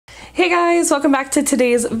Hey guys, welcome back to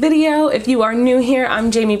today's video. If you are new here, I'm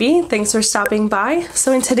Jamie B. Thanks for stopping by.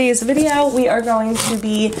 So in today's video, we are going to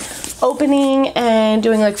be opening and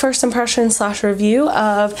doing like first impression slash review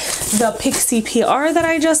of the Pixi PR that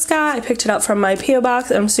I just got. I picked it up from my PO box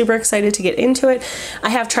and I'm super excited to get into it. I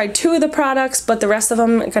have tried 2 of the products, but the rest of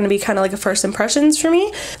them are going to be kind of like a first impressions for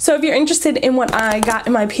me. So if you're interested in what I got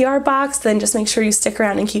in my PR box, then just make sure you stick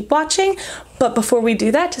around and keep watching. But before we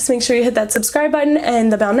do that, just make sure you hit that subscribe button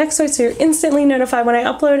and the bell next to it so you're instantly notified when I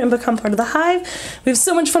upload and become part of the hive. We have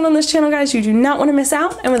so much fun on this channel, guys. You do not want to miss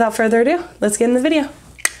out. And without further ado, let's get in the video.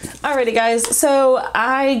 Alrighty guys, so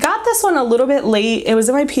I got this one a little bit late. It was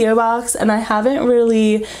in my PO box and I haven't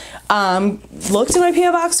really looked in my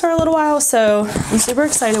PO box for a little while, so I'm super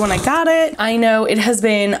excited when I got it. I know it has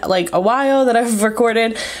been like a while that I've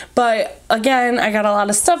recorded, but again, I got a lot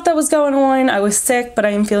of stuff that was going on. I was sick, but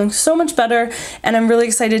I am feeling so much better and I'm really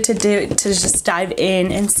excited to just dive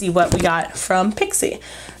in and see what we got from Pixi.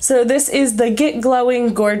 So this is the Get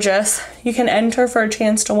Glowing Gorgeous. You can enter for a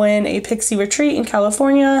chance to win a Pixi retreat in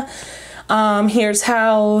California. Here's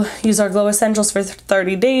how: use our glow essentials for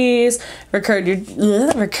 30 days, record your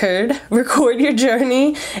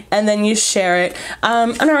journey, and then you share it.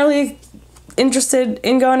 I'm not really interested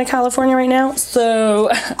in going to California right now,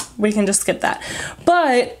 so we can just skip that.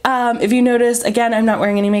 But if you notice, again, I'm not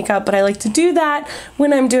wearing any makeup, but I like to do that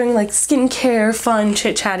when I'm doing like skincare, fun,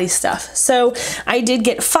 chit-chatty stuff. So I did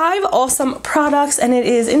get 5 awesome products, and it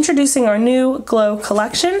is introducing our new glow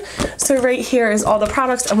collection. So right here is all the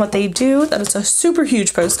products and what they do. That is a super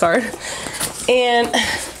huge postcard. And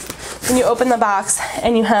when you open the box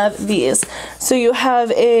and you have these. So you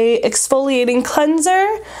have a exfoliating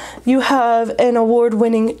cleanser, you have an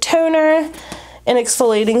award-winning toner, an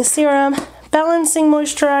exfoliating serum, balancing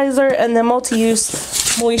moisturizer, and the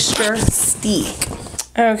multi-use moisture stick.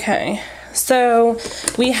 Okay, so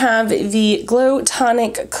we have the Glow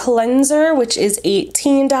Tonic Cleanser, which is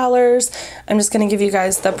 $18. I'm just gonna give you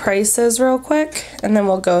guys the prices real quick, and then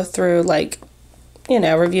we'll go through like, you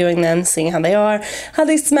know, reviewing them, seeing how they are, how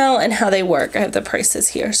they smell, and how they work. I have the prices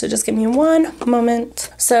here, so just give me one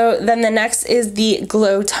moment. So then the next is the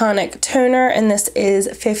Glow Tonic Toner, and this is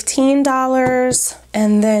 $15.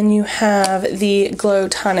 And then you have the Glow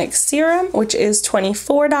Tonic Serum, which is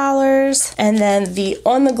 $24. And then the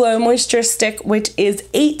On The Glow Moisture Stick, which is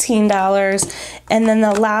 $18. And then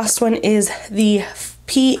the last one is the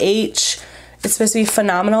pH. It's supposed to be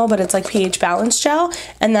phenomenal, but it's like pH balance gel,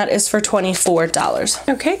 and that is for $24.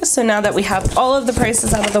 Okay, so now that we have all of the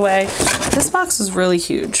prices out of the way, this box is really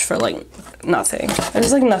huge for like nothing.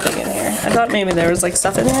 There's like nothing in here. I thought maybe there was like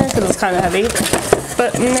stuff in here because it's kind of heavy,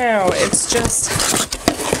 but no, it's just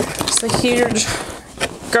a huge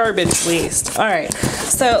garbage waste. All right,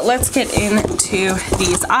 so let's get into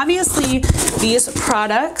these. Obviously, these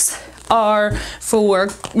products are for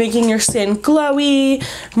making your skin glowy,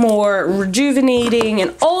 more rejuvenating,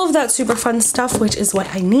 and all of that super fun stuff, which is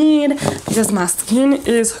what I need because my skin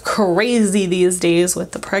is crazy these days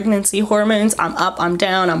with the pregnancy hormones. I'm up, I'm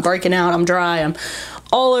down, I'm breaking out, I'm dry, I'm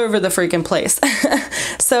all over the freaking place.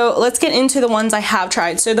 So let's get into the ones I have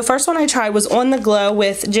tried. So the first one I tried was On The Glow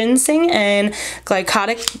with ginseng and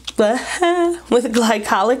glycolic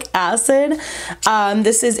acid.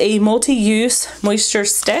 This is a multi-use moisture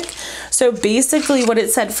stick. So basically what it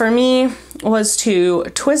said for me was to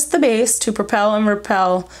twist the base to propel and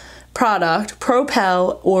repel product,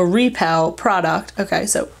 propel or repel product. Okay,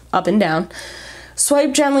 so up and down.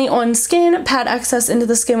 Swipe gently on skin, pat excess into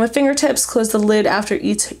the skin with fingertips, close the lid after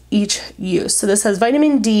each use. So this has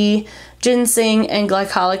vitamin D, ginseng, and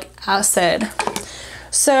glycolic acid.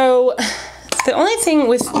 So the only thing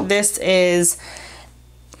with this is,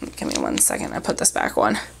 give me one second, I put this back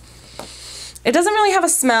on. It doesn't really have a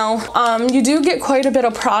smell. You do get quite a bit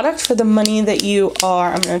of product for the money that you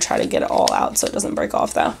are. I'm gonna try to get it all out so it doesn't break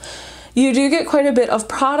off though. You do get quite a bit of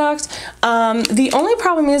product. The only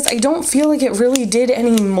problem is I don't feel like it really did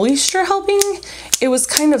any moisture helping. It was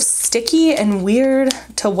kind of sticky and weird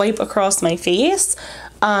to wipe across my face.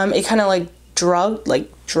 It kind of like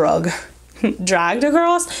dragged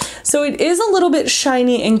across. So it is a little bit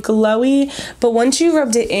shiny and glowy, but once you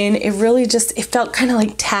rubbed it in, it really just, it felt kind of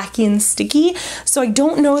like tacky and sticky. So I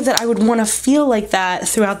don't know that I would want to feel like that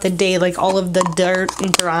throughout the day, like all of the dirt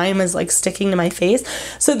and grime is like sticking to my face.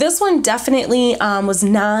 So this one definitely was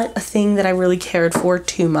not a thing that I really cared for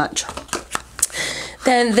too much.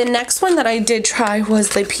 Then the next one that I did try was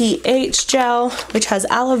the pH gel, which has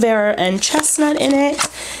aloe vera and chestnut in it.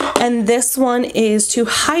 And this one is to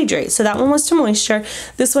hydrate. So that one was to moisture.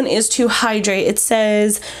 This one is to hydrate. It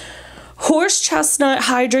says Horse chestnut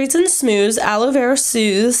hydrates and smooths, aloe vera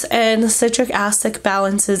soothes, and citric acid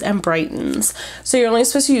balances and brightens. So you're only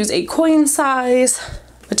supposed to use a coin size,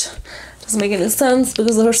 which doesn't make any sense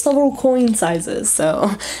because there are several coin sizes.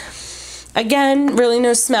 So again, really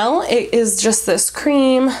no smell. It is just this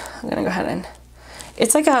cream. I'm gonna go ahead and,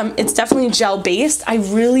 it's like, it's definitely gel based. I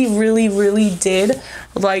really did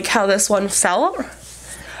like how this one felt.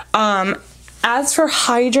 As for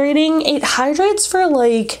hydrating, it hydrates for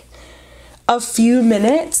like a few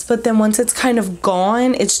minutes, but then once it's kind of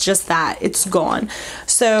gone, it's just that, it's gone.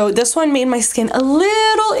 So this one made my skin a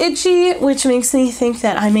little itchy, which makes me think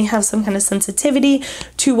that I may have some kind of sensitivity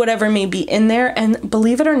to whatever may be in there. And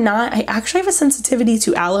believe it or not, I actually have a sensitivity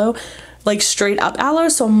to aloe, like straight up aloe.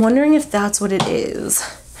 So I'm wondering if that's what it is.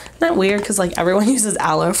 Isn't that weird? Because like everyone uses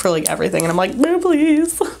aloe for like everything, and I'm like, no,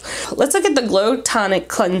 please. Let's look at the Glow Tonic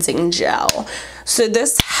Cleansing Gel. So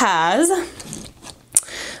this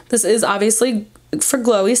is obviously for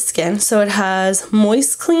glowy skin. So it has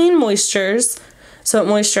moist, clean moistures. So it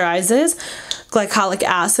moisturizes. Glycolic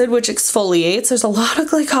acid, which exfoliates. There's a lot of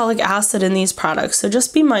glycolic acid in these products, so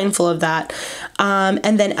just be mindful of that.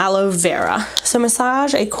 And then aloe vera. So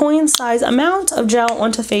massage a coin size amount of gel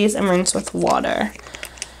onto face and rinse with water.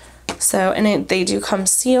 So, and they do come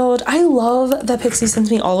sealed. I love that Pixi sends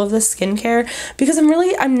me all of this skincare because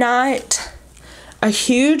I'm not a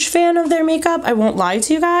huge fan of their makeup. I won't lie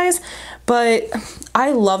to you guys, but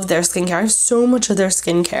I love their skincare. I have so much of their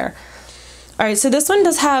skincare. All right, so this one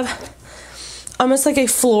does have almost like a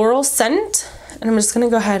floral scent, and I'm just gonna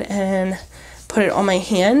go ahead and put it on my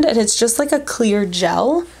hand, and it's just like a clear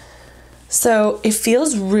gel. So it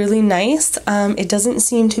feels really nice. It doesn't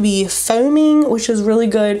seem to be foaming, which is really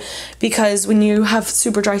good because when you have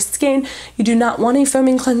super dry skin, you do not want a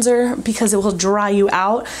foaming cleanser because it will dry you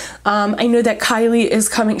out. I know that Kylie is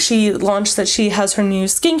coming. She launched that she has her new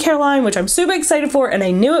skincare line, which I'm super excited for, and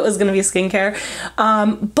I knew it was going to be skincare.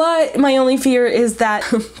 But my only fear is that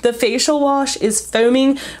the facial wash is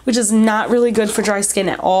foaming, which is not really good for dry skin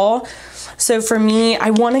at all. So for me,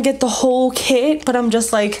 I want to get the whole kit, but I'm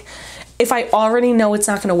just like, if I already know it's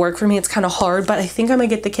not going to work for me, it's kind of hard, but I think I'm going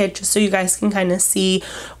to get the kit just so you guys can kind of see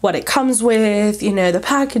what it comes with, you know, the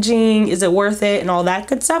packaging, is it worth it, and all that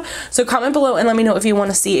good stuff. So comment below and let me know if you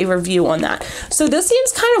want to see a review on that. So this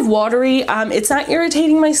seems kind of watery. It's not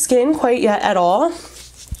irritating my skin quite yet at all.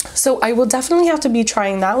 So I will definitely have to be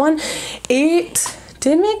trying that one. It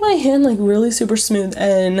did make my hand like really super smooth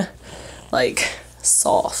and like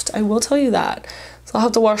soft. I will tell you that. So I'll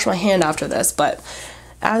have to wash my hand after this, but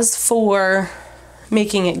as for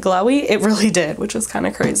making it glowy, it really did, which is kind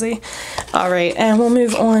of crazy. All right, and we'll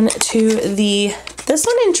move on to this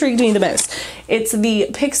one intrigued me the most. It's the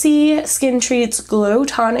Pixi Skin Treats Glow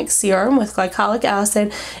Tonic Serum with glycolic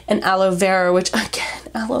acid and aloe vera, which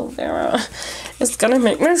again, aloe vera is gonna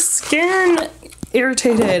make my skin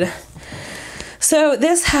irritated. So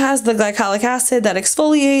this has the glycolic acid that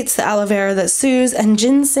exfoliates, the aloe vera that soothes, and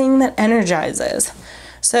ginseng that energizes.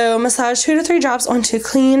 So massage 2 to 3 drops onto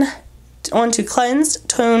cleansed,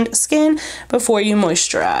 toned skin before you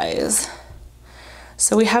moisturize.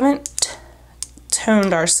 So we haven't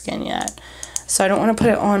toned our skin yet, so I don't want to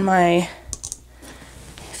put it on my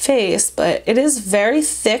face, but it is very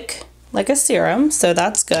thick, like a serum, so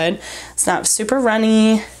that's good. It's not super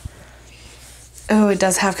runny. Oh, it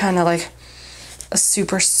does have kind of like a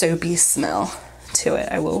super soapy smell to it.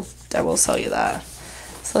 I will tell you that.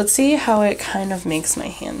 So let's see how it kind of makes my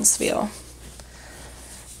hands feel.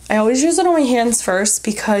 I always use it on my hands first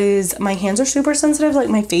because my hands are super sensitive like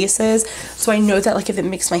my face is. So I know that like if it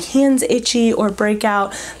makes my hands itchy or break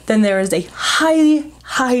out, then there is a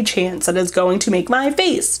high chance that it's going to make my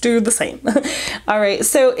face do the same. All right,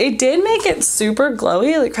 so it did make it super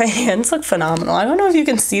glowy. Like my hands look phenomenal. I don't know if you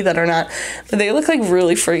can see that or not, but they look like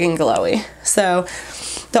really freaking glowy. So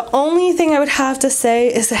the only thing I would have to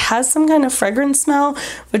say is it has some kind of fragrance smell,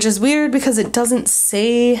 which is weird because it doesn't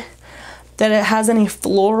say that it has any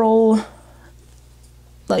floral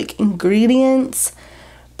like ingredients,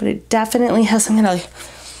 but it definitely has some kind of like,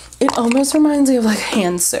 it almost reminds me of like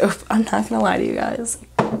hand soap. I'm not gonna lie to you guys.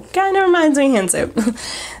 Kind of reminds me of hand soap.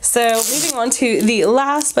 So moving on to the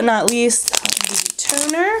last but not least, the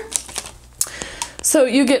toner. So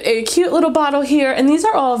you get a cute little bottle here, and these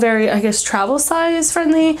are all very, I guess, travel size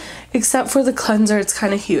friendly, except for the cleanser. It's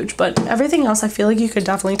kind of huge, but everything else I feel like you could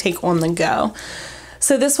definitely take on the go.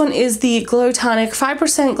 So this one is the Glow Tonic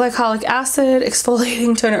 5% glycolic acid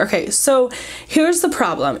exfoliating toner. Okay, so here's the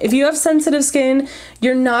problem. If you have sensitive skin,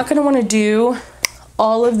 you're not going to want to do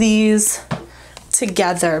all of these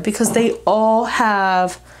together because they all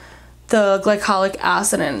have the glycolic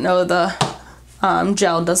acid in it. No,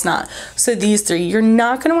 gel does not. So these three, you're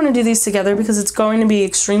not going to want to do these together because it's going to be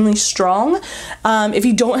extremely strong. If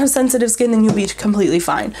you don't have sensitive skin, then you'll be completely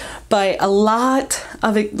fine. But a lot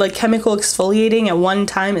of it, like chemical exfoliating at one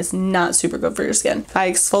time, is not super good for your skin. If I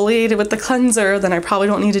exfoliated with the cleanser, then I probably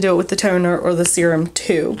don't need to do it with the toner or the serum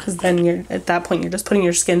too, because then you're at that point you're just putting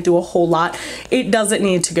your skin through a whole lot it doesn't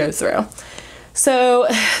need to go through. So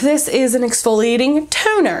this is an exfoliating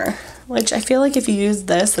toner, which I feel like if you use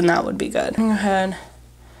this, then that would be good. Go ahead,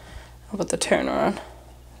 I'll put the toner on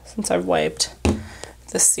since I've wiped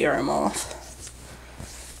the serum off.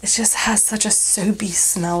 It just has such a soapy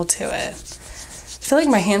smell to it. I feel like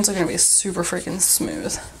my hands are gonna be super freaking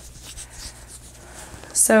smooth.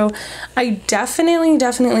 So I definitely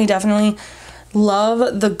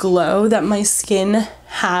love the glow that my skin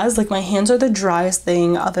has. Like, my hands are the driest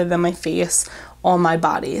thing other than my face on my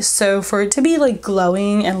body. So for it to be like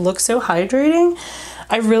glowing and look so hydrating,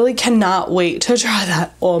 I really cannot wait to try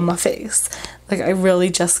that on my face. Like, I really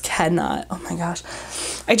just cannot. Oh my gosh.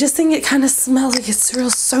 I just think it kind of smells like it's real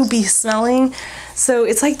soapy smelling. So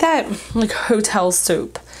it's like that, like hotel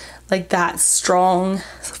soap, like that strong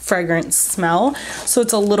fragrance smell. So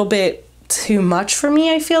it's a little bit too much for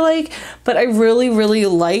me, I feel like, but I really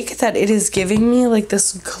like that it is giving me like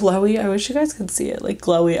this glowy, I wish you guys could see it, like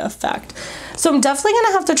glowy effect. So I'm definitely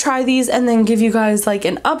gonna have to try these and then give you guys like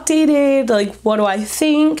an updated, like, what do I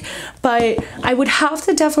think. But I would have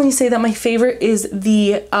to definitely say that my favorite is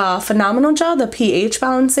the Phenomenal Gel, the pH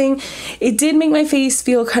balancing. It did make my face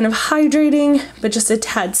feel kind of hydrating, but just a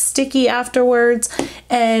tad sticky afterwards.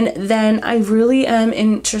 And then I really am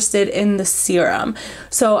interested in the serum,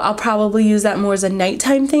 so I'll probably use that more as a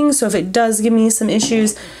nighttime thing. So if it does give me some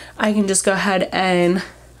issues, I can just go ahead and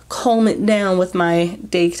calm it down with my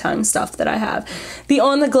daytime stuff that I have. The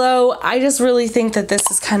On The Glow, I just really think that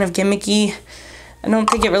this is kind of gimmicky. I don't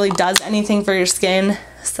think it really does anything for your skin,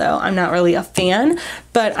 so I'm not really a fan,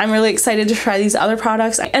 but I'm really excited to try these other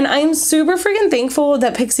products. And I'm super freaking thankful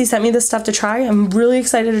that Pixi sent me this stuff to try. I'm really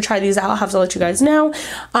excited to try these out. I'll have to let you guys know.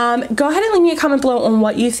 Go ahead and leave me a comment below on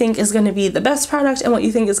what you think is going to be the best product and what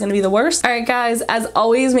you think is going to be the worst. All right, guys, as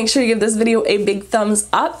always, make sure you give this video a big thumbs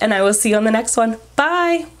up, and I will see you on the next one.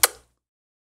 Bye!